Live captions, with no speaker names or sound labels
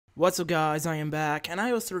What's up guys, I am back and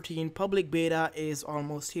iOS 13 public beta is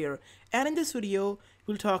almost here, and in this video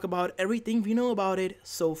we'll talk about everything we know about it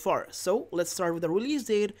so far. So let's start with the release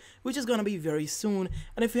date, which is gonna be very soon.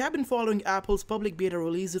 And if you have been following Apple's public beta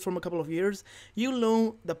releases from a couple of years, you'll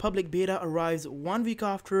know the public beta arrives 1 week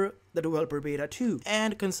after the developer beta 2.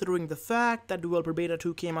 And considering the fact that developer beta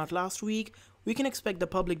 2 came out last week, we can expect the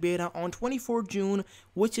public beta on 24 June,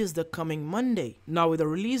 which is the coming Monday. Now with the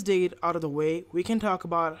release date out of the way, we can talk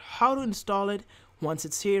about how to install it once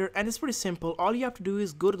it's here, and it's pretty simple. All you have to do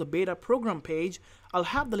is go to the beta program page. I'll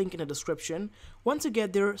have the link in the description. Once you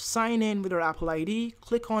get there, sign in with your Apple ID,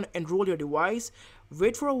 click on enroll your device,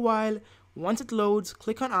 wait for a while. Once it loads,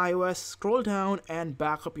 click on iOS, scroll down and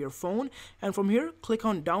back up your phone, and from here click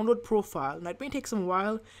on download profile. Now it may take some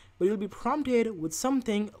while, but you'll be prompted with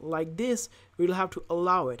something like this where you'll have to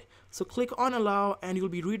allow it. So click on allow and you'll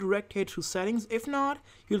be redirected to settings. If not,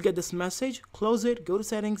 you'll get this message, close it, go to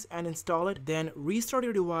settings and install it, then restart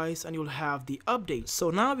your device and you'll have the update.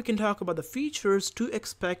 So now we can talk about the features to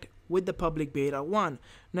expect with the public beta 1.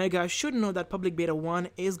 Now you guys should know that public beta 1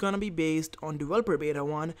 is gonna be based on developer beta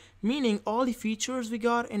 1, meaning all the features we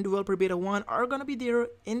got in developer beta 1 are gonna be there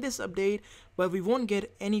in this update, but we won't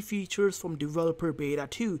get any features from developer beta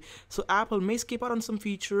 2. So Apple may skip out on some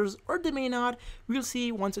features or they may not. We'll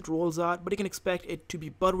see once it rolls out, but you can expect it to be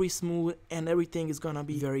buttery smooth and everything is gonna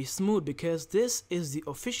be very smooth because this is the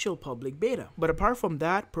official public beta. But apart from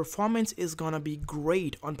that, performance is gonna be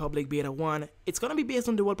great on public beta 1. It's gonna be based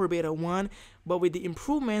on developer beta 1, but with the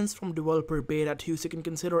improvements from developer beta 2, so you can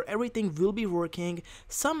consider everything will be working.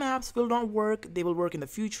 Some apps will not work, they will work in the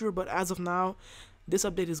future, but as of now this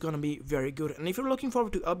update is going to be very good. And if you're looking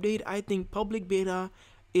forward to update, I think public beta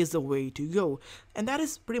is the way to go. And that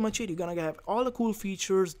is pretty much it. You're gonna have all the cool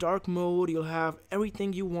features, dark mode, you'll have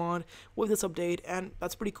everything you want with this update, and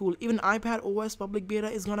that's pretty cool. Even iPad OS public beta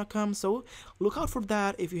is gonna come, so look out for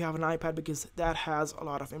that if you have an iPad because that has a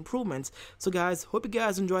lot of improvements. So guys, hope you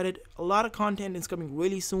guys enjoyed it. A lot of content is coming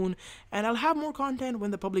really soon, and I'll have more content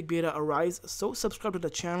when the public beta arrives, so subscribe to the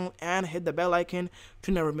channel and hit the bell icon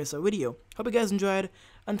to never miss a video. Hope you guys enjoyed.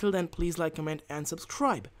 Until then, please like, comment and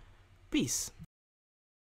subscribe. Peace.